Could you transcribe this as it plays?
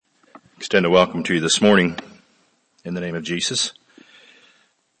extend a welcome to you this morning in the name of Jesus.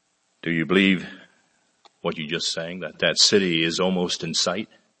 Do you believe what you just sang, that that city is almost in sight?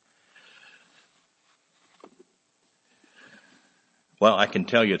 Well, I can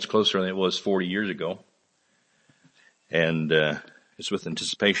tell you it's closer than it was 40 years ago. And it's with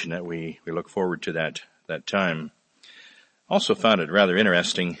anticipation that we look forward to that time. Also found it rather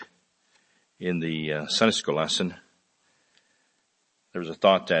interesting in the Sunday school lesson. There was a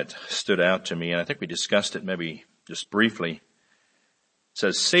thought that stood out to me, and I think we discussed it maybe just briefly. It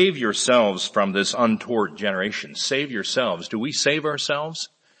says, save yourselves from this untoward generation. Save yourselves. Do we save ourselves?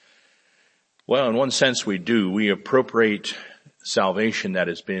 Well, in one sense we do. We appropriate salvation that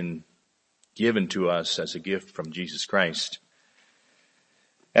has been given to us as a gift from Jesus Christ.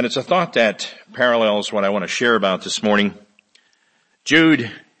 And it's a thought that parallels what I want to share about this morning. Jude,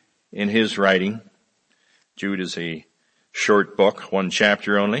 in his writing, Jude is a short book, one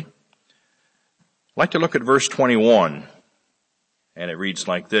chapter only. I'd like to look at verse 21, and it reads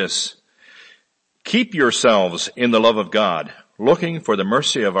like this. Keep yourselves in the love of God, looking for the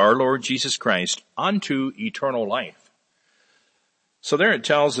mercy of our Lord Jesus Christ unto eternal life. So there it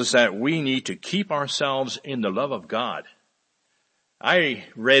tells us that we need to keep ourselves in the love of God. I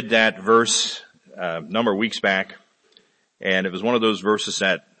read that verse a number of weeks back, and it was one of those verses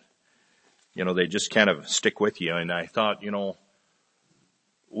that they just kind of stick with you. And I thought,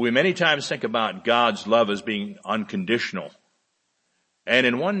 we many times think about God's love as being unconditional. And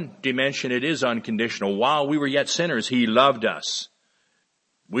in one dimension, it is unconditional. While we were yet sinners, He loved us.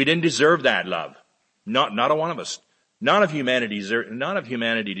 We didn't deserve that love. Not a one of us. None of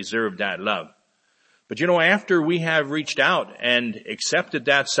humanity deserved that love. But after we have reached out and accepted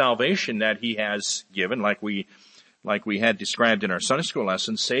that salvation that He has given, like we had described in our Sunday school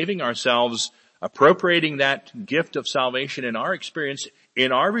lesson, saving ourselves, appropriating that gift of salvation in our experience,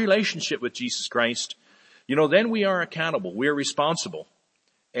 in our relationship with Jesus Christ, then we are accountable. We are responsible.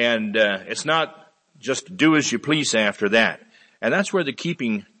 And it's not just do as you please after that. And that's where the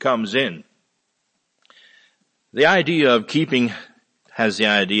keeping comes in. The idea of keeping has the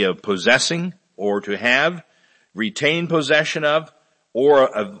idea of possessing or to have, retain possession of, or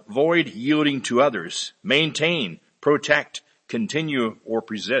avoid yielding to others, maintain, protect, continue, or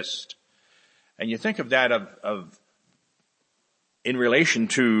persist. And you think of that in relation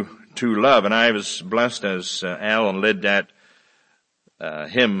to love. And I was blessed as Alan led that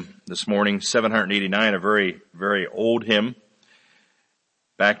hymn this morning, 789, a very, very old hymn.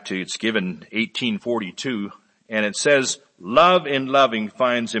 It's given 1842. And it says, love in loving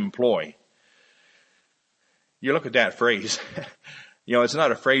finds employ. You look at that phrase. It's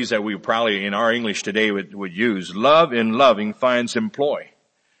not a phrase that we probably in our English today would use. Love in loving finds employ.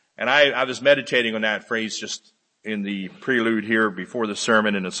 And I was meditating on that phrase just in the prelude here before the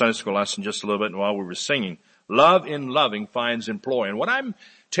sermon in the Sunday school lesson just a little bit while we were singing. Love in loving finds employ. And what I'm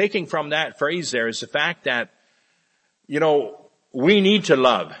taking from that phrase there is the fact that, we need to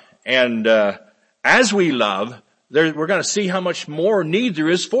love. And as we love, we're going to see how much more need there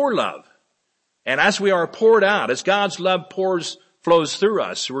is for love. And as we are poured out, as God's love flows through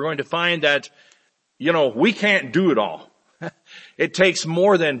us, we're going to find that, we can't do it all. It takes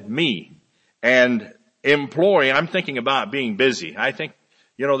more than me. And employ, I'm thinking about being busy. I think,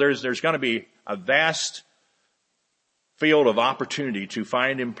 there's going to be a vast field of opportunity to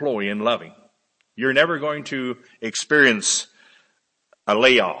find employ in loving. You're never going to experience a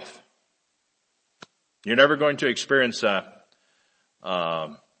layoff. You're never going to experience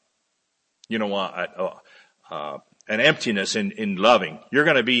an emptiness in loving. You're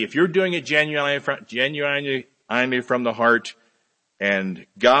going to be, if you're doing it genuinely from the heart, and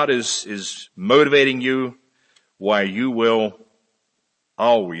God is motivating you, why you will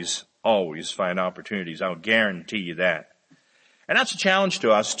always find opportunities. I'll guarantee you that. And that's a challenge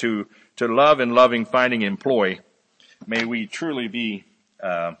to us to love and loving, finding employ. May we truly be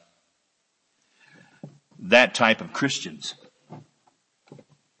that type of Christians.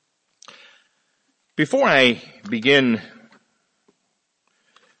 Before I begin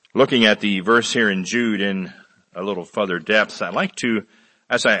looking at the verse here in Jude in a little further depth, I'd like to,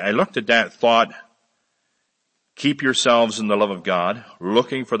 as I looked at that thought, keep yourselves in the love of God,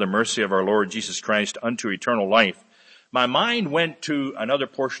 looking for the mercy of our Lord Jesus Christ unto eternal life. My mind went to another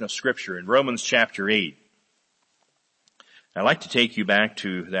portion of Scripture in Romans chapter 8. I'd like to take you back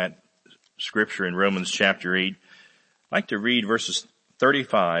to that Scripture in Romans chapter 8. I'd like to read verses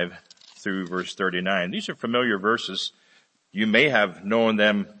 35 through verse 39. These are familiar verses. You may have known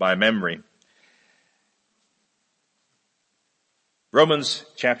them by memory. Romans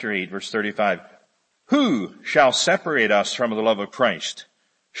chapter 8, verse 35. Who shall separate us from the love of Christ?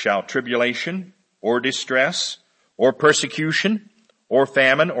 shall tribulation, or distress, or persecution, or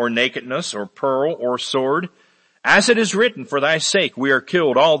famine, or nakedness, or peril, or sword. As it is written, for thy sake we are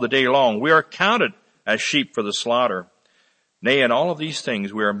killed all the day long. We are counted as sheep for the slaughter. Nay, in all of these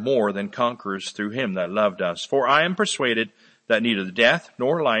things we are more than conquerors through him that loved us. For I am persuaded that neither death,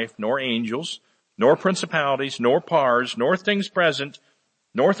 nor life, nor angels, nor principalities, nor powers, nor things present,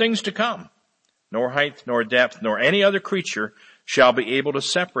 nor things to come, nor height, nor depth, nor any other creature shall be able to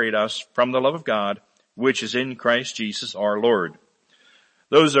separate us from the love of God, which is in Christ Jesus our Lord.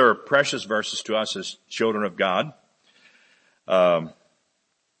 Those are precious verses to us as children of God. The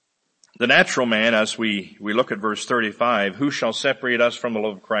natural man, as we look at verse 35, who shall separate us from the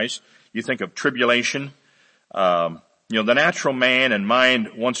love of Christ? You think of tribulation. The natural man and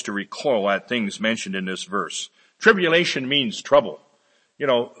mind wants to recoil at things mentioned in this verse. Tribulation means trouble.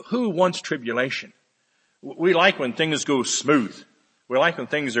 Who wants tribulation? We like when things go smooth. We like when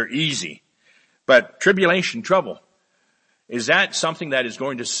things are easy. But tribulation, trouble, is that something that is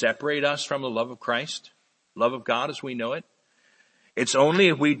going to separate us from the love of Christ? Love of God as we know it? It's only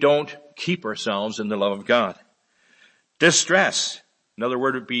if we don't keep ourselves in the love of God. Distress. Another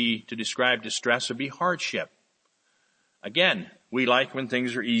word would be, to describe distress, would be hardship. Again, we like when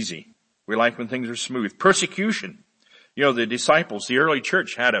things are easy. We like when things are smooth. Persecution. The disciples, the early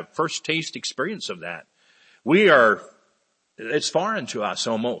church had a first taste experience of that. It's foreign to us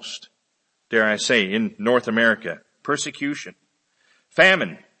almost, dare I say, in North America. Persecution.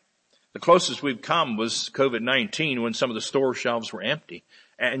 Famine. The closest we've come was COVID-19 when some of the store shelves were empty.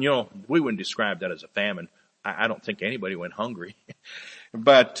 And, we wouldn't describe that as a famine. I don't think anybody went hungry.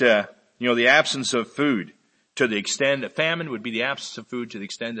 But, the absence of food, to the extent that famine would be the absence of food to the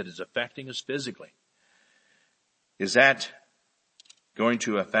extent that it's affecting us physically. Is that going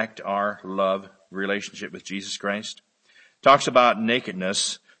to affect our love relationship with Jesus Christ? Talks about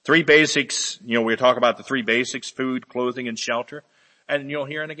nakedness. Three basics, we talk about the three basics: food, clothing, and shelter. And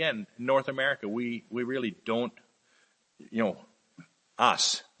here and again, in North America, we really don't,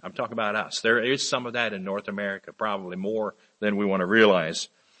 us. I'm talking about us. There is some of that in North America, probably more than we want to realize.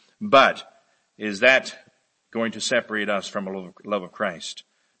 But is that going to separate us from a love of Christ?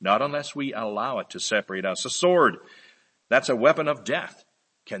 Not unless we allow it to separate us. A sword, that's a weapon of death.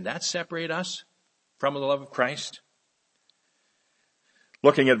 Can that separate us from the love of Christ?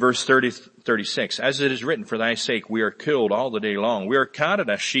 Looking at verse 36, as it is written, for thy sake we are killed all the day long. We are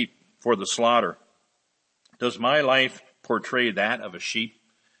counted as sheep for the slaughter. Does my life portray that of a sheep?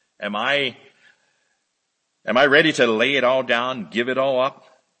 Am I ready to lay it all down, give it all up,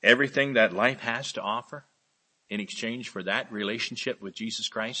 everything that life has to offer in exchange for that relationship with Jesus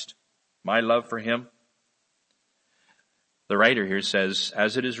Christ? My love for him? The writer here says,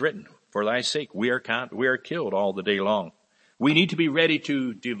 as it is written, for thy sake we are killed all the day long. We need to be ready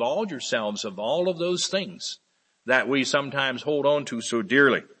to divulge ourselves of all of those things that we sometimes hold on to so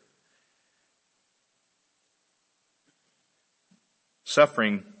dearly.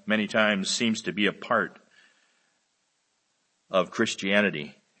 Suffering many times seems to be a part of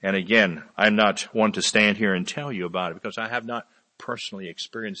Christianity. And again, I'm not one to stand here and tell you about it because I have not personally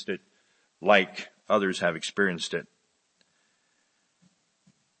experienced it like others have experienced it.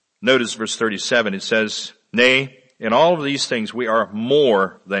 Notice verse 37, it says, nay, in all of these things we are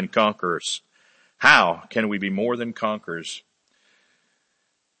more than conquerors. How can we be more than conquerors?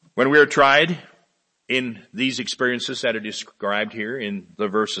 When we are tried in these experiences that are described here in the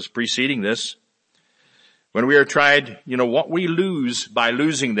verses preceding this, when we are tried, what we lose by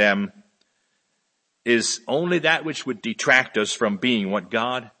losing them is only that which would detract us from being what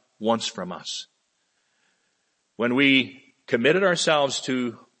God wants from us. When we committed ourselves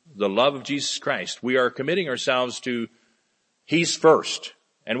to the love of Jesus Christ, we are committing ourselves to He's first.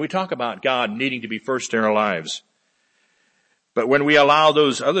 And we talk about God needing to be first in our lives. But when we allow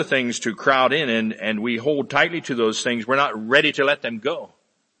those other things to crowd in and we hold tightly to those things, we're not ready to let them go.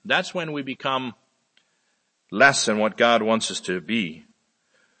 That's when we become less than what God wants us to be.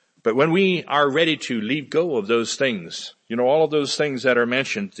 But when we are ready to leave go of those things, all of those things that are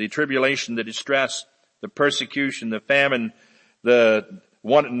mentioned, the tribulation, the distress, the persecution, the famine, the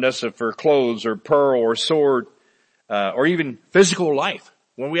wantonness for clothes or pearl or sword, or even physical life,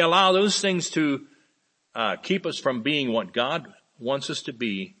 when we allow those things to keep us from being what God wants us to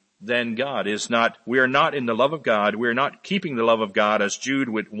be, then we are not in the love of God. We are not keeping the love of God as Jude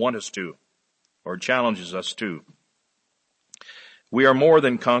would want us to, or challenges us to. We are more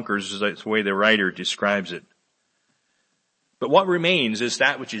than conquerors, is the way the writer describes it. But what remains is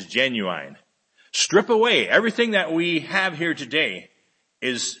that which is genuine. Strip away everything that we have here today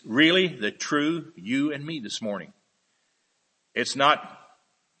is really the true you and me this morning. It's not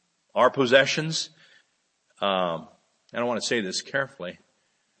our possessions. And I want to say this carefully.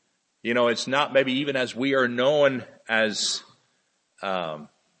 You know, it's not maybe even as we are known as,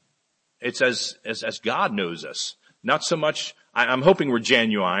 it's as God knows us. Not so much, I'm hoping we're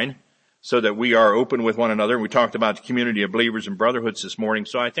genuine so that we are open with one another. We talked about the community of believers and brotherhoods this morning.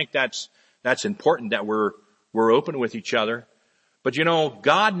 So I think that's important that we're open with each other. But you know,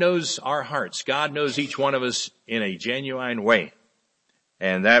 God knows our hearts. God knows each one of us in a genuine way.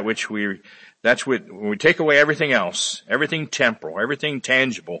 And when we take away everything else, everything temporal, everything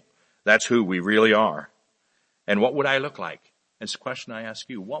tangible, that's who we really are. And what would I look like? It's a question I ask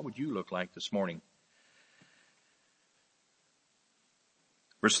you. What would you look like this morning?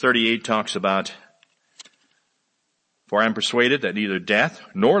 Verse 38 talks about, for I am persuaded that neither death,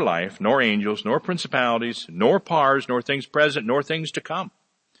 nor life, nor angels, nor principalities, nor powers, nor things present, nor things to come.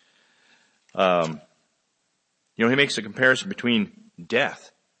 He makes a comparison between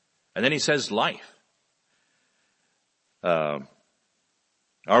death, and then he says life. Are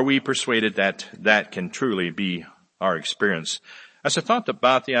we persuaded that that can truly be our experience? As I thought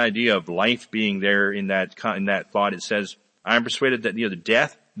about the idea of life being there in that thought, it says, I am persuaded that neither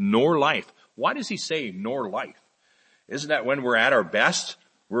death nor life. Why does he say nor life? Isn't that when we're at our best,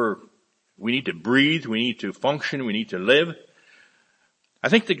 we need to breathe, we need to function, we need to live? I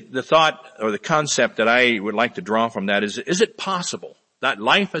think the thought or the concept that I would like to draw from that is it possible that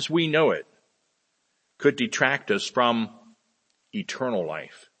life as we know it could detract us from eternal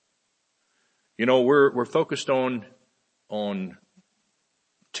life? You know, we're focused on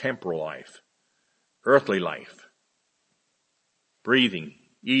temporal life, earthly life, breathing,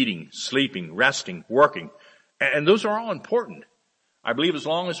 eating, sleeping, resting, working. And those are all important. I believe as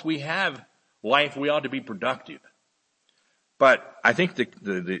long as we have life, we ought to be productive. But I think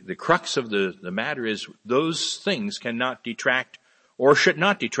the crux of the matter is those things cannot detract or should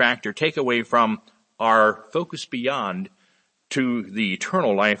not detract or take away from our focus beyond to the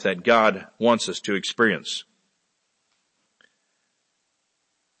eternal life that God wants us to experience.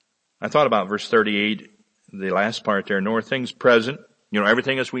 I thought about verse 38, the last part there, nor things present,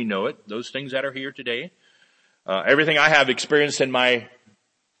 everything as we know it, those things that are here today, everything I have experienced in my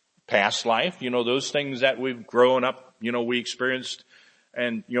past life, those things that we've grown up, we experienced,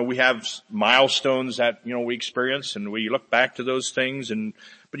 and, we have milestones that, we experience, and we look back to those things,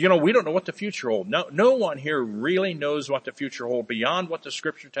 but we don't know what the future holds. No one here really knows what the future holds beyond what the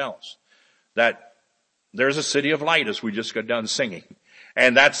scripture tells. That there's a city of light, as we just got done singing.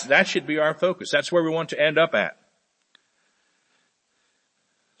 And that should be our focus. That's where we want to end up at.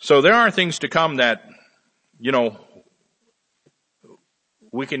 So there are things to come that,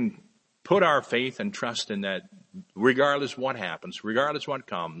 we can put our faith and trust in, that regardless what happens, regardless what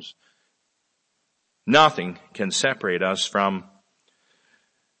comes, nothing can separate us from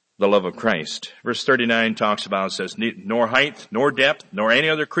the love of Christ. Verse 39 talks about, it says, nor height, nor depth, nor any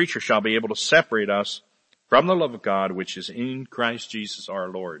other creature shall be able to separate us from the love of God, which is in Christ Jesus our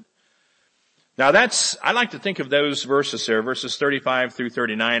Lord. Now I like to think of those verses there, verses 35 through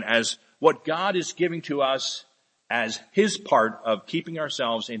 39, as what God is giving to us as His part of keeping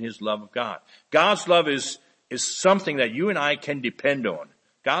ourselves in His love of God. God's love is something that you and I can depend on.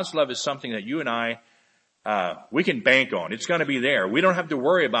 God's love is something that you and I, we can bank on. It's going to be there. We don't have to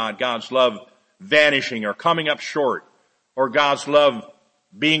worry about God's love vanishing or coming up short, or God's love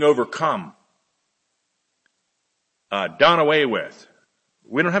being overcome, done away with.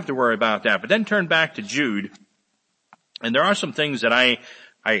 We don't have to worry about that. But then turn back to Jude, and there are some things that I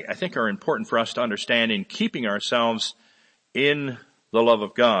think are important for us to understand in keeping ourselves in the love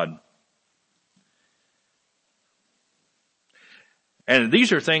of God. And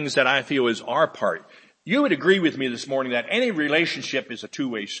these are things that I feel is our part. You would agree with me this morning that any relationship is a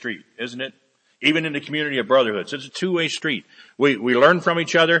two-way street, isn't it? Even in the community of brotherhoods, it's a two-way street. We learn from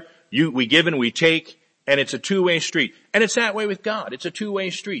each other. We give and we take. And it's a two-way street. And it's that way with God. It's a two-way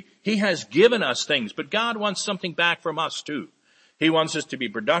street. He has given us things, but God wants something back from us too. He wants us to be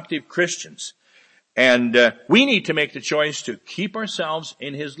productive Christians. And we need to make the choice to keep ourselves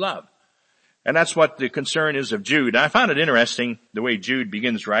in His love. And that's what the concern is of Jude. I found it interesting the way Jude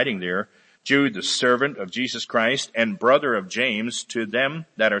begins writing there. Jude, the servant of Jesus Christ and brother of James, to them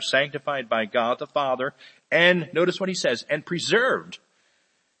that are sanctified by God the Father, and notice what he says, and preserved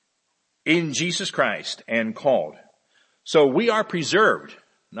in Jesus Christ and called. So we are preserved.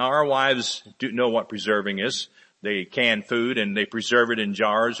 Now our wives do know what preserving is. They can food and they preserve it in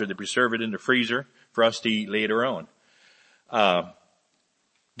jars, or they preserve it in the freezer for us to eat later on.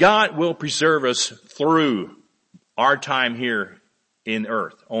 God will preserve us through our time here on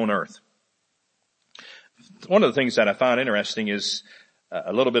earth. One of the things that I found interesting is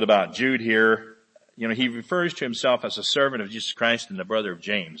a little bit about Jude here. He refers to himself as a servant of Jesus Christ and the brother of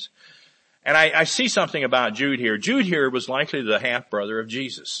James. And I see something about Jude here. Jude here was likely the half-brother of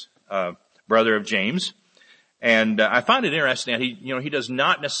Jesus, brother of James. And I find it interesting that he does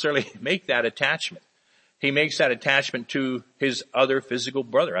not necessarily make that attachment. He makes that attachment to his other physical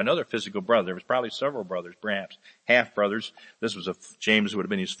brother, another physical brother. There was probably several brothers, perhaps half-brothers. James would have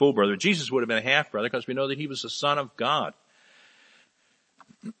been his full brother. Jesus would have been a half-brother because we know that he was the Son of God.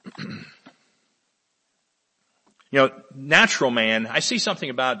 Natural man, I see something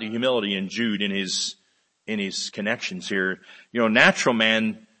about the humility in Jude in his connections here. Natural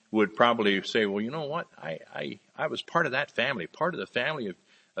man would probably say, well, you know what? I was part of that family, part of the family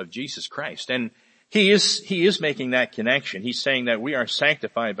of Jesus Christ. And he is making that connection. He's saying that we are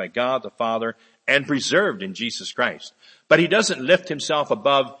sanctified by God the Father and preserved in Jesus Christ. But he doesn't lift himself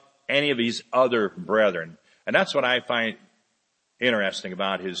above any of his other brethren. And that's what I find interesting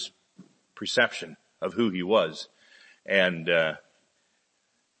about his perception of who he was. And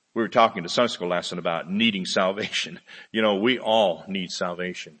we were talking to Sunday school lesson about needing salvation. We all need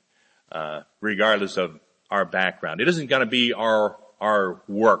salvation, regardless of our background. It isn't going to be our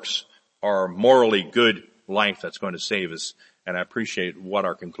works, our morally good life that's going to save us. And I appreciate what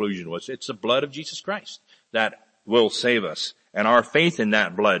our conclusion was. It's the blood of Jesus Christ that will save us, and our faith in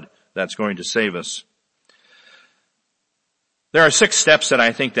that blood that's going to save us. There are 6 steps that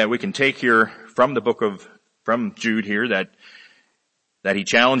I think that we can take here from Jude here that he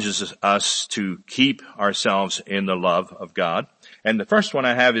challenges us to keep ourselves in the love of God. And the first one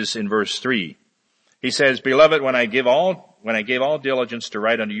I have is in verse 3. He says, "Beloved, when I gave all diligence to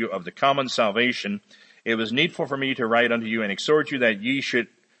write unto you of the common salvation, it was needful for me to write unto you and exhort you that ye should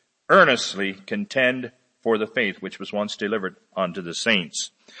earnestly contend for the faith which was once delivered unto the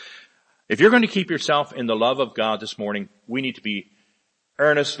saints." If you're going to keep yourself in the love of God this morning, we need to be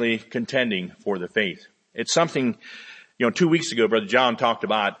earnestly contending for the faith. It's something, 2 weeks ago, Brother John talked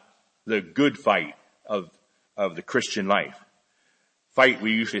about the good fight of the Christian life. Fight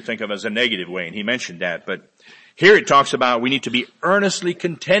we usually think of as a negative way, and he mentioned that. But here it talks about we need to be earnestly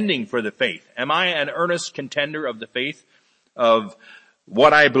contending for the faith. Am I an earnest contender of the faith, of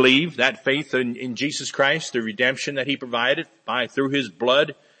what I believe, that faith in Jesus Christ, the redemption that he provided through his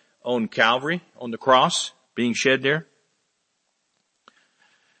blood on Calvary, on the cross, being shed there?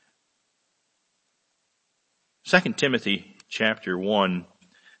 2 Timothy chapter 1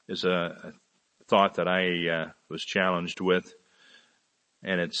 is a thought that I was challenged with.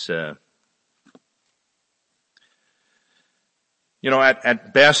 And it's, at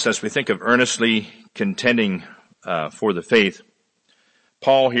best, as we think of earnestly contending for the faith,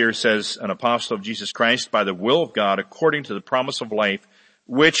 Paul here says, an apostle of Jesus Christ by the will of God, according to the promise of life,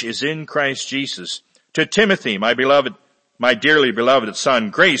 which is in Christ Jesus. To Timothy, my beloved, my dearly beloved son,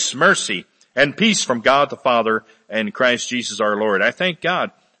 grace, mercy, and peace from God the Father and Christ Jesus our Lord. I thank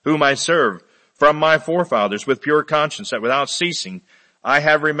God, whom I serve from my forefathers with pure conscience, that without ceasing I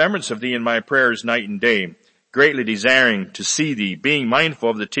have remembrance of thee in my prayers night and day, greatly desiring to see thee, being mindful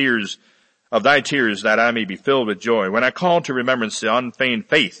of thy tears, that I may be filled with joy. When I call to remembrance the unfeigned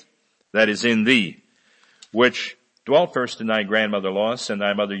faith that is in thee, which dwelt first in thy grandmother Lois and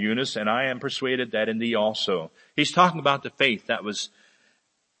thy mother Eunice, and I am persuaded that in thee also. He's talking about the faith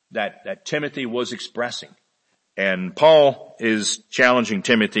that Timothy was expressing. And Paul is challenging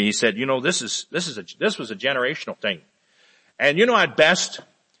Timothy. He said, this was a generational thing. And at best,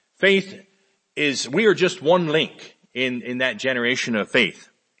 faith we are just one link in that generation of faith.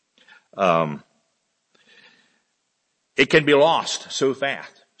 It can be lost so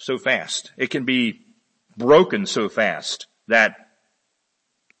fast. It can be broken so fast, that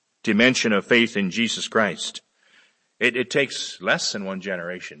dimension of faith in Jesus Christ. It takes less than one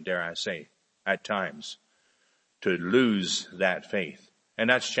generation, dare I say, at times, to lose that faith. And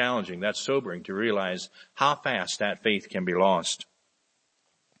that's challenging, that's sobering to realize how fast that faith can be lost.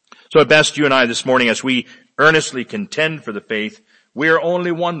 So at best, you and I this morning, as we earnestly contend for the faith, we are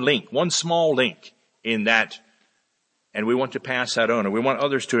only one link, one small link in that, and we want to pass that on, and we want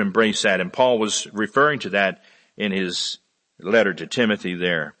others to embrace that. And Paul was referring to that in his letter to Timothy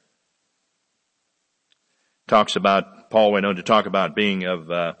there. Paul went on to talk about being of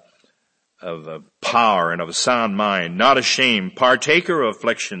power and of a sound mind, not ashamed, partaker of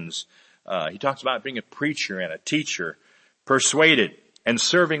afflictions. He talks about being a preacher and a teacher, persuaded and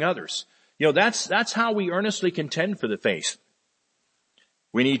serving others. That's how we earnestly contend for the faith.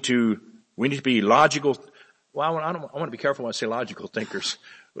 We need to be logical. Well, I want to be careful when I say logical thinkers.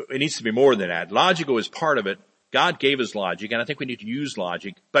 It needs to be more than that. Logical is part of it. God gave us logic, and I think we need to use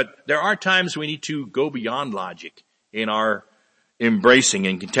logic. But there are times we need to go beyond logic in our embracing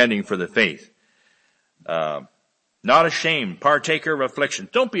and contending for the faith. Not ashamed, partaker of affliction.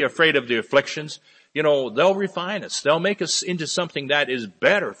 Don't be afraid of the afflictions. They'll refine us. They'll make us into something that is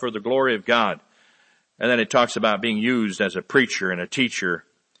better for the glory of God. And then it talks about being used as a preacher and a teacher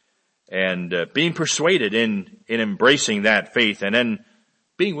and being persuaded in embracing that faith and then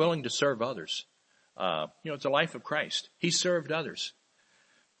being willing to serve others. It's a life of Christ. He served others.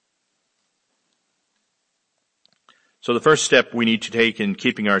 So the first step we need to take in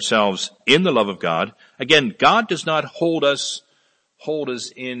keeping ourselves in the love of God, again, God does not hold us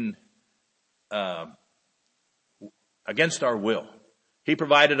in against our will. He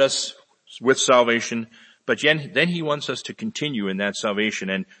provided us with salvation, but then He wants us to continue in that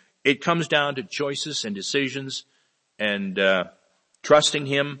salvation, and it comes down to choices and decisions and trusting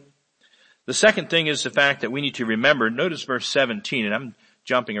Him. The second thing is the fact that we need to remember, notice verse 17, and I'm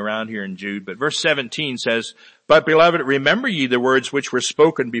jumping around here in Jude, but verse 17 says, "But beloved, remember ye the words which were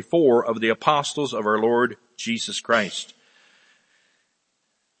spoken before of the apostles of our Lord Jesus Christ."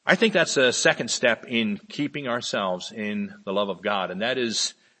 I think that's a second step in keeping ourselves in the love of God, and that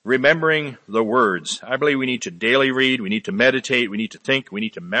is remembering the words. I believe we need to daily read, we need to meditate, we need to think, we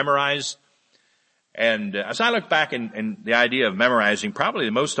need to memorize. And as I look back in the idea of memorizing, probably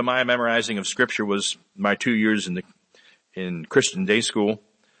the most of my memorizing of Scripture was my 2 years in Christian day school.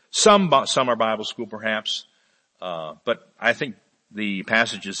 Some are Bible school perhaps, but I think the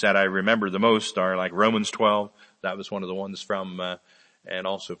passages that I remember the most are like Romans 12. That was one of the ones from, and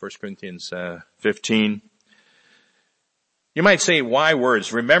also 1 Corinthians 15. You might say, why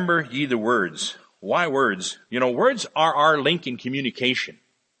words? Remember ye the words. Why words? Words are our link in communication.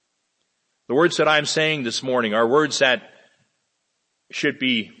 The words that I'm saying this morning are words that should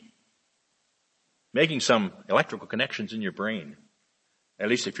be making some electrical connections in your brain, at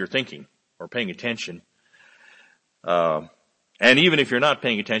least if you're thinking or paying attention. And even if you're not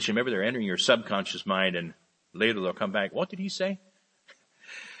paying attention, maybe they're entering your subconscious mind and later they'll come back. What did he say?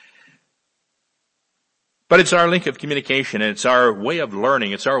 But it's our link of communication, and it's our way of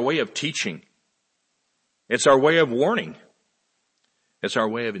learning. It's our way of teaching. It's our way of warning. It's our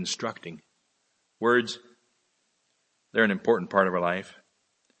way of instructing. Words, they're an important part of our life.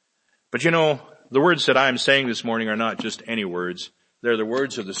 But the words that I'm saying this morning are not just any words. They're the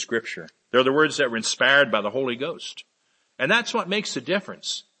words of the Scripture. They're the words that were inspired by the Holy Ghost. And that's what makes the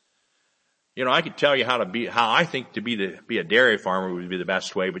difference. I could tell you how I think to be a dairy farmer would be the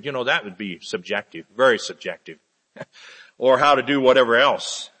best way, but that would be subjective, very subjective. Or how to do whatever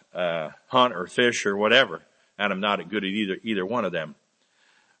else, hunt or fish or whatever. And I'm not good at either one of them.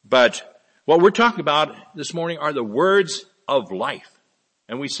 But what we're talking about this morning are the words of life.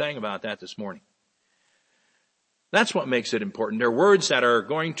 And we sang about that this morning. That's what makes it important. They're words that are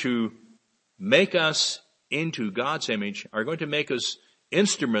going to make us into God's image, are going to make us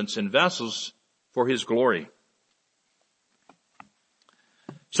instruments and vessels for His glory.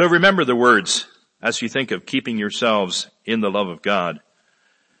 So remember the words as you think of keeping yourselves in the love of God.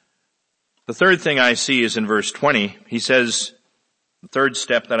 The third thing I see is in verse 20. He says, the third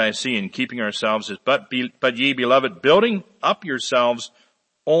step that I see in keeping ourselves is, but ye beloved, building up yourselves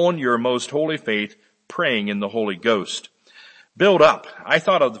on your most holy faith, praying in the Holy Ghost. Build up. I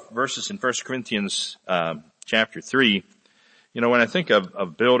thought of the verses in 1 Corinthians chapter 3. When I think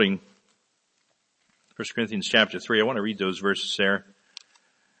of building, 1 Corinthians chapter 3, I want to read those verses there.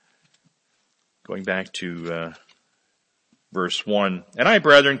 Going back to verse 1. And I,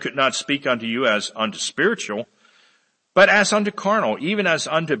 brethren, could not speak unto you as unto spiritual, but as unto carnal, even as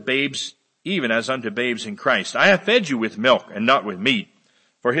unto babes in Christ. I have fed you with milk and not with meat,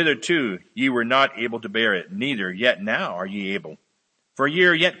 for hitherto ye were not able to bear it, neither yet now are ye able. For ye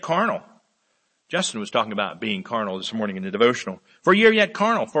are yet carnal. Justin was talking about being carnal this morning in the devotional. For ye are yet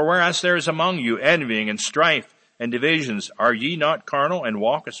carnal, for whereas there is among you envying and strife and divisions, are ye not carnal and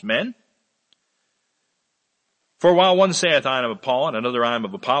walk as men? For while one saith, I am of Paul, and another, I am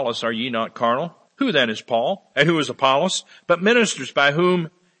of Apollos, are ye not carnal? Who then is Paul, and who is Apollos? But ministers by whom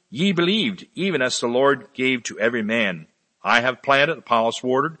ye believed, even as the Lord gave to every man. I have planted, Apollos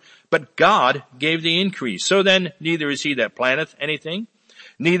watered, but God gave the increase. So then neither is he that planteth anything,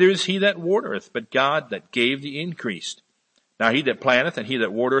 neither is he that watereth, but God that gave the increase. Now he that planteth and he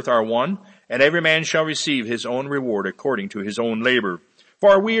that watereth are one, and every man shall receive his own reward according to his own labor.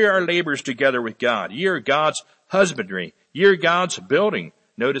 For we are laborers together with God. Ye are God's husbandry. Ye are God's building.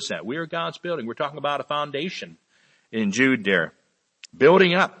 Notice that. We are God's building. We're talking about a foundation in Jude there.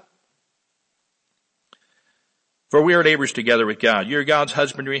 Building up. For we are laborers together with God. Ye are God's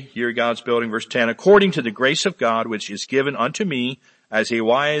husbandry. Ye are God's building. Verse 10. According to the grace of God which is given unto me as a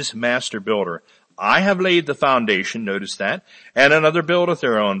wise master builder, I have laid the foundation, notice that, and another buildeth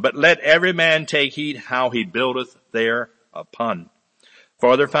thereon. But let every man take heed how he buildeth thereupon.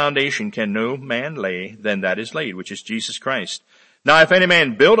 For other foundation can no man lay than that is laid, which is Jesus Christ. Now if any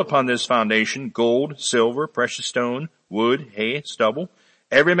man build upon this foundation gold, silver, precious stone, wood, hay, stubble,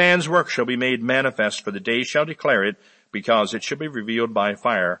 every man's work shall be made manifest, for the day shall declare it, because it shall be revealed by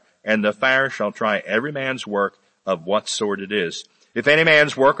fire, and the fire shall try every man's work of what sort it is. If any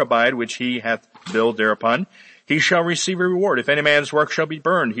man's work abide which he hath built thereupon, he shall receive a reward. If any man's work shall be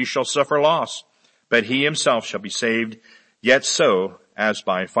burned, he shall suffer loss, but he himself shall be saved, yet so as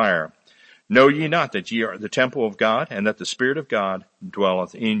by fire. Know ye not that ye are the temple of God, and that the Spirit of God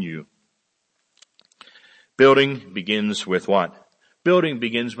dwelleth in you? Building begins with what? Building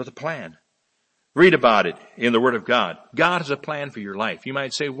begins with a plan. Read about it in the Word of God. God has a plan for your life. You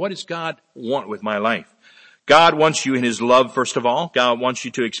might say, what does God want with my life? God wants you in His love, first of all. God wants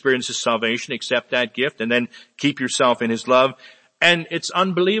you to experience His salvation, accept that gift, and then keep yourself in His love. And it's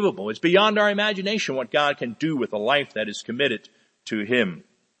unbelievable. It's beyond our imagination what God can do with a life that is committed to Him.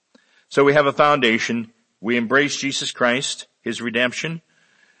 So we have a foundation. We embrace Jesus Christ, His redemption.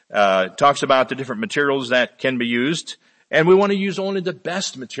 Talks about the different materials that can be used. And we want to use only the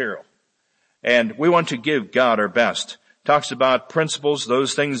best material. And we want to give God our best. Talks about principles,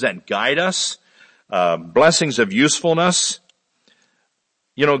 those things that guide us, blessings of usefulness.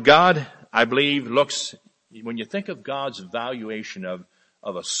 You know, God, I believe, looks, when you think of God's valuation of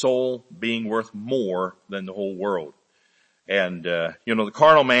a soul being worth more than the whole world. And, the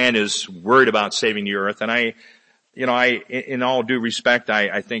carnal man is worried about saving the earth. And in all due respect,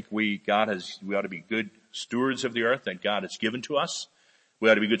 I think we ought to be good stewards of the earth that God has given to us. We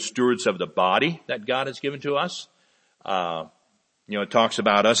ought to be good stewards of the body that God has given to us. It talks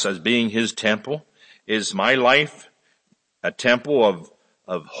about us as being His temple. Is my life a temple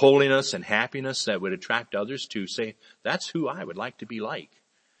of holiness and happiness that would attract others to say, that's who I would like to be like?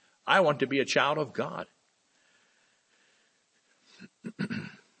 I want to be a child of God.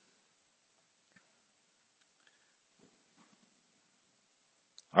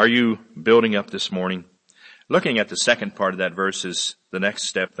 Are you building up this morning? Looking at the second part of that verse is the next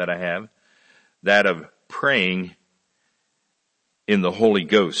step that I have, that of praying in the Holy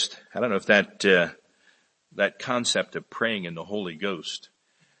Ghost. I don't know if that concept of praying in the Holy Ghost,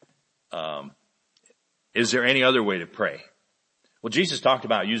 is there any other way to pray? Well, Jesus talked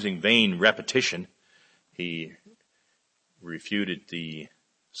about using vain repetition. He refuted the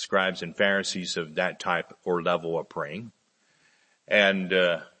scribes and Pharisees of that type or level of praying. And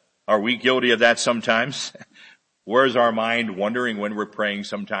are we guilty of that sometimes? Where's our mind wandering when we're praying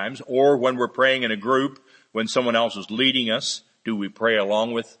sometimes? Or when we're praying in a group, when someone else is leading us, do we pray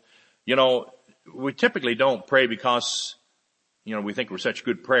along with? We typically don't pray because, we think we're such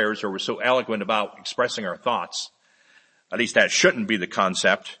good prayers or we're so eloquent about expressing our thoughts. At least that shouldn't be the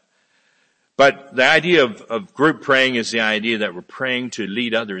concept. But the idea of group praying is the idea that we're praying to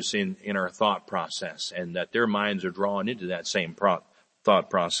lead others in our thought process and that their minds are drawn into that same thought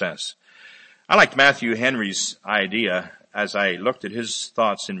process. I liked Matthew Henry's idea as I looked at his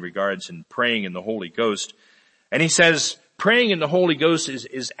thoughts in regards in praying in the Holy Ghost. And he says, praying in the Holy Ghost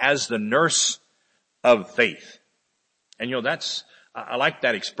is as the nurse of faith. And I like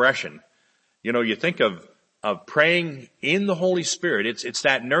that expression. You think of praying in the Holy Spirit. It's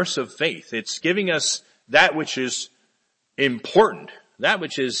that nurse of faith. It's giving us that which is important, that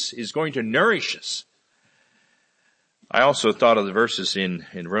which is going to nourish us. I also thought of the verses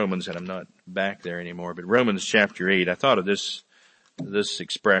in Romans, and I'm not back there anymore, but Romans chapter 8, I thought of this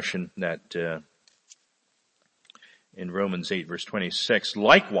expression that, in Romans 8 verse 26,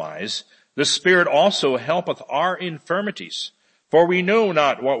 likewise, the Spirit also helpeth our infirmities, for we know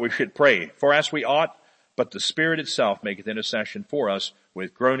not what we should pray, for as we ought, but the Spirit itself maketh intercession for us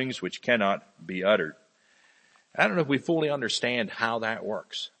with groanings which cannot be uttered. I don't know if we fully understand how that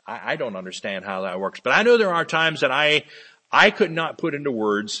works. I don't understand how that works, but I know there are times that I could not put into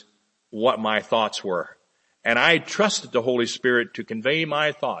words what my thoughts were. And I trusted the Holy Spirit to convey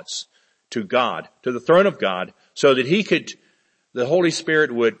my thoughts to God, to the throne of God, so that the Holy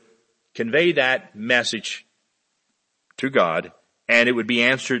Spirit would convey that message to God, and it would be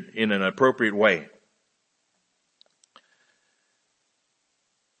answered in an appropriate way.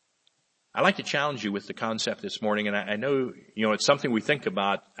 I'd like to challenge you with the concept this morning, and I know, it's something we think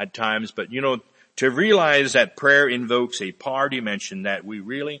about at times, but, to realize that prayer invokes a power dimension that we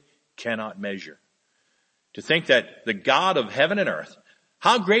really cannot measure. To think that the God of heaven and earth,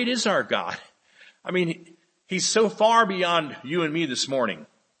 how great is our God? I mean, He's so far beyond you and me this morning.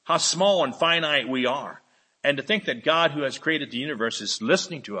 How small and finite we are. And to think that God who has created the universe is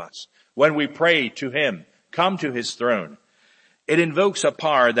listening to us. when we pray to him, come to his throne, it invokes a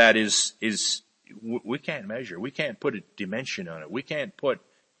power that is we can't measure. We can't put a dimension on it. We can't put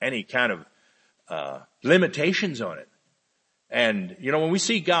any kind of limitations on it. And, when we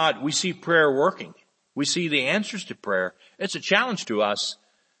see God, we see prayer working. We see the answers to prayer. It's a challenge to us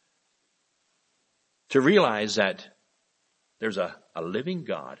to realize that there's a living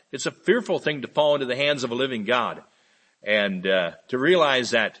God. It's a fearful thing to fall into the hands of a living God. And to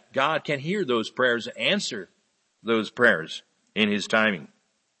realize that God can hear those prayers and answer those prayers in his timing.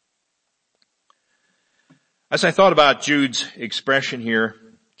 As I thought about Jude's expression here,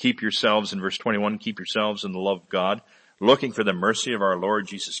 keep yourselves in verse 21, keep yourselves in the love of God, looking for the mercy of our Lord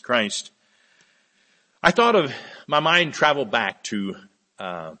Jesus Christ. I thought of, my mind traveled back to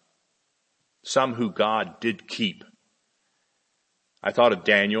some who God did keep. I thought of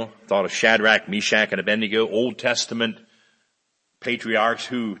Daniel, thought of Shadrach, Meshach, and Abednego, Old Testament patriarchs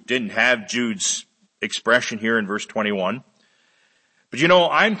who didn't have Jude's expression here in verse 21. But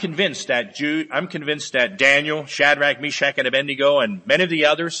I'm convinced that Daniel, Shadrach, Meshach, and Abednego, and many of the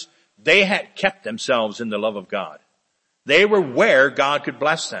others, they had kept themselves in the love of God. They were where God could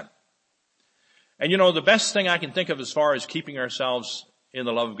bless them. And the best thing I can think of as far as keeping ourselves in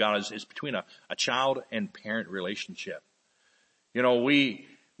the love of God is between a child and parent relationship. We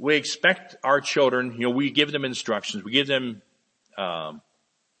expect our children, we give them instructions, we give them,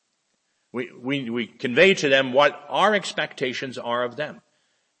 we convey to them what our expectations are of them.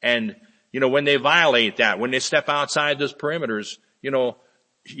 And, when they violate that, when they step outside those perimeters,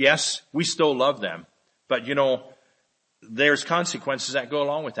 yes, we still love them, but there's consequences that go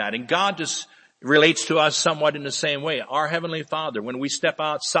along with that. And God just relates to us somewhat in the same way. Our Heavenly Father, when we step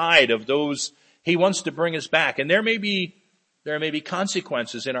outside of those, he wants to bring us back. And there may be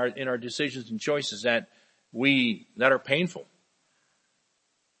consequences in our decisions and choices that are painful.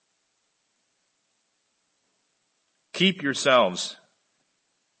 Keep yourselves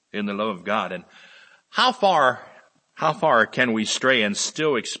in the love of God. And how far can we stray and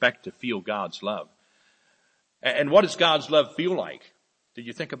still expect to feel God's love? And what does God's love feel like? Did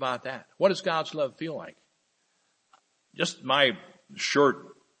you think about that? What does God's love feel like? Just my short,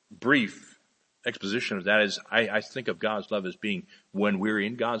 brief exposition of that is I think of God's love as being, when we're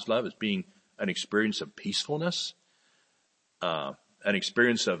in God's love, as being an experience of peacefulness, an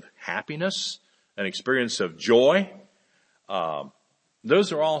experience of happiness, an experience of joy.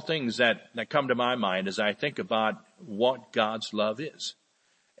 Those are all things that come to my mind as I think about what God's love is.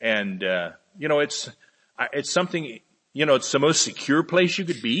 And, it's something, it's the most secure place you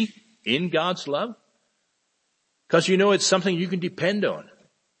could be in God's love. Because it's something you can depend on.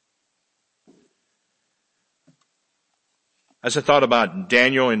 As I thought about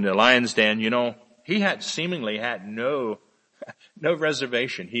Daniel in the lion's den, he seemingly had no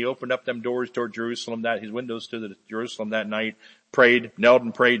reservation. He opened up them doors toward Jerusalem, his windows to Jerusalem that night, knelt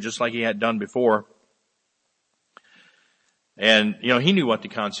and prayed just like he had done before. And, he knew what the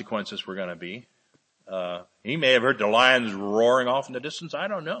consequences were going to be. He may have heard the lions roaring off in the distance. I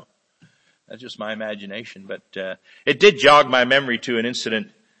don't know. That's just my imagination. But, it did jog my memory to an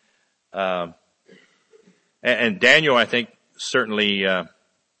incident. And Daniel, I think, certainly,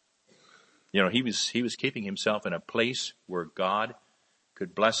 he was keeping himself in a place where God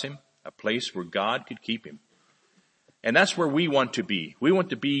could bless him, a place where God could keep him. And that's where we want to be. We want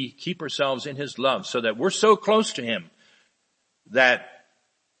to keep ourselves in his love so that we're so close to him that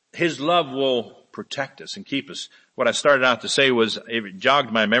his love will protect us and keep us. What I started out to say was, it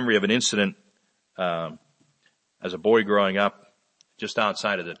jogged my memory of an incident, as a boy growing up just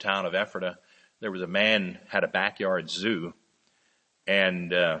outside of the town of Ephrata. There was a man had a backyard zoo,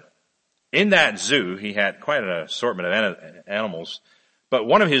 and, in that zoo, he had quite an assortment of animals, but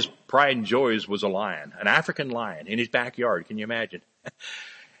one of his pride and joys was a lion, an African lion in his backyard. Can you imagine?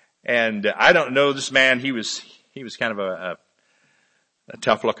 And I don't know this man. He was kind of a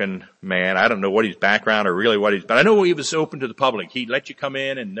tough looking man. I don't know what his background or really but I know he was open to the public. He'd let you come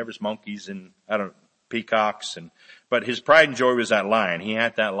in, and there was monkeys and peacocks, but his pride and joy was that lion. He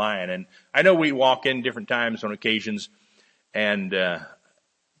had that lion, and I know we walk in different times on occasions, and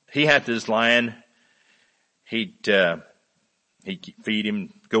he had this lion. He'd feed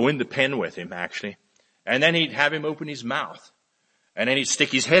him, go in the pen with him actually, and then he'd have him open his mouth, and then he'd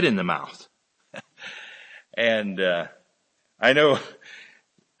stick his head in the mouth. And I know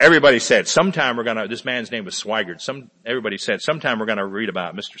everybody said sometime this man's name was Swigert. Everybody said sometime we're gonna read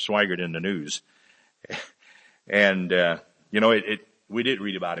about Mr. Swigert in the news. And we did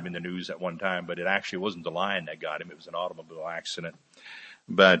read about him in the news at one time, but it actually wasn't the lion that got him. It was an automobile accident.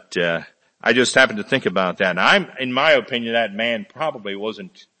 But, I just happened to think about that. And in my opinion, that man probably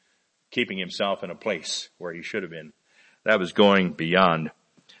wasn't keeping himself in a place where he should have been. That was going beyond.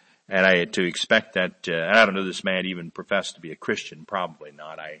 And I had to expect that, and I don't know this man even professed to be a Christian. Probably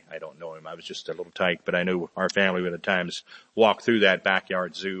not. I don't know him. I was just a little tight, but I knew our family would at times walk through that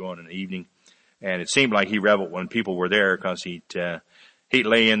backyard zoo on an evening. And it seemed like he reveled when people were there, because he'd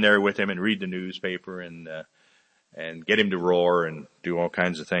lay in there with him and read the newspaper and get him to roar and do all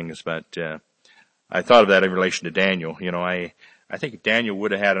kinds of things. But, I thought of that in relation to Daniel. You know, I think if Daniel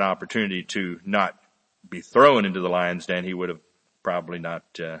would have had an opportunity to not be thrown into the lion's den, he would have probably not,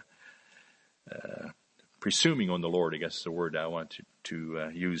 presuming on the Lord, I guess is the word I want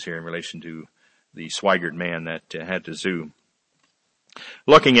to use here in relation to the Swigert man that had the zoo.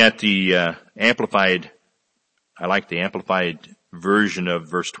 Looking at the amplified, I like the amplified version of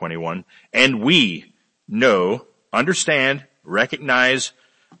verse 21. And we know, understand, recognize,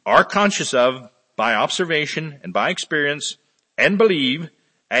 are conscious of, by observation and by experience, and believe,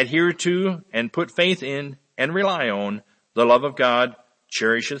 adhere to, and put faith in, and rely on the love of God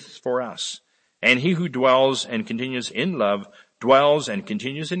cherisheth for us. And he who dwells and continues in love dwells and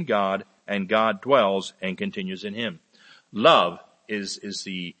continues in God, and God dwells and continues in him. Love is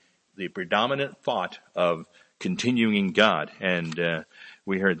the predominant thought of continuing in God. And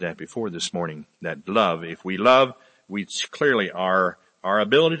we heard that before this morning, that love, if we love, we clearly our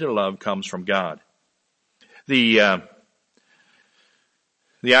ability to love comes from God. The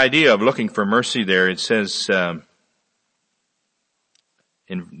idea of looking for mercy there, it says,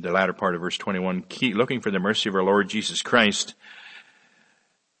 in the latter part of verse 21, keep looking for the mercy of our Lord Jesus Christ.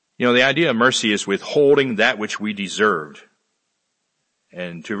 You know, the idea of mercy is withholding that which we deserved.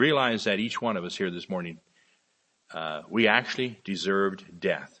 And to realize that each one of us here this morning, we actually deserved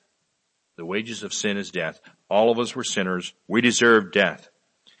death. The wages of sin is death. All of us were sinners. We deserved death.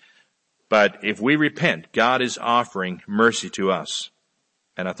 But if we repent, God is offering mercy to us.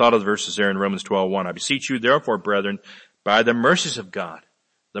 And I thought of the verses there in Romans 12:1. I beseech you, therefore, brethren, by the mercies of God,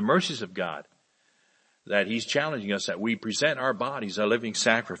 that he's challenging us that we present our bodies a living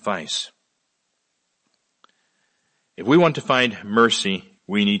sacrifice. If we want to find mercy,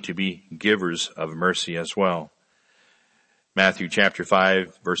 we need to be givers of mercy as well. Matthew chapter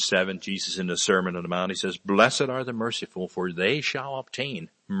 5, verse 7, Jesus in the Sermon on the Mount, he says, blessed are the merciful, for they shall obtain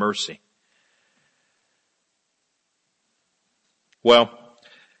mercy. Well,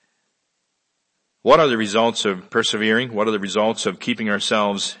 what are the results of persevering? What are the results of keeping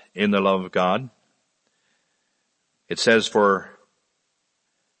ourselves in the love of God? It says for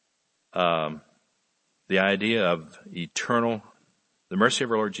the idea of the mercy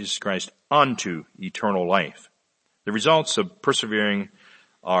of our Lord Jesus Christ unto eternal life. The results of persevering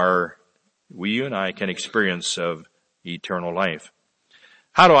are you and I can experience of eternal life.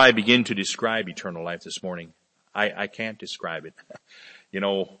 How do I begin to describe eternal life this morning? I can't describe it. You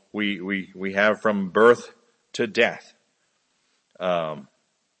know, we have from birth to death.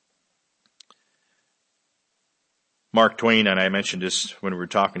 Mark Twain, and I mentioned this when we were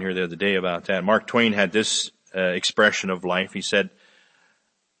talking here the other day about that. Mark Twain had this expression of life. He said,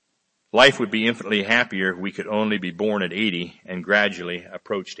 life would be infinitely happier if we could only be born at 80 and gradually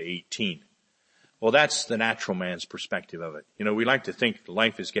approach to 18. Well, that's the natural man's perspective of it. You know, we like to think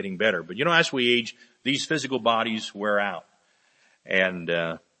life is getting better, but you know, as we age, these physical bodies wear out. And,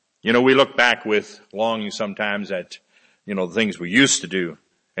 you know, we look back with longing sometimes at, you know, the things we used to do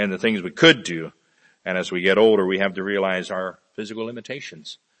and the things we could do. And as we get older, we have to realize our physical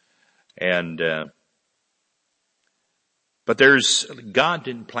limitations. And, but God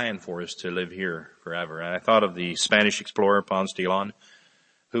didn't plan for us to live here forever. And I thought of the Spanish explorer Ponce de Leon,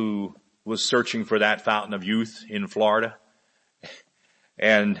 who was searching for that fountain of youth in Florida.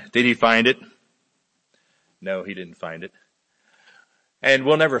 And did he find it? No, he didn't find it. And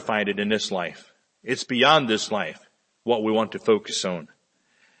we'll never find it in this life. It's beyond this life, what we want to focus on.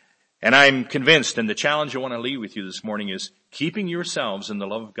 And I'm convinced, and the challenge I want to leave with you this morning is keeping yourselves in the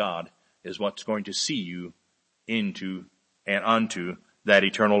love of God is what's going to see you into and unto that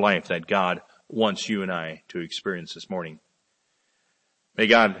eternal life that God wants you and I to experience this morning. May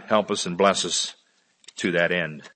God help us and bless us to that end.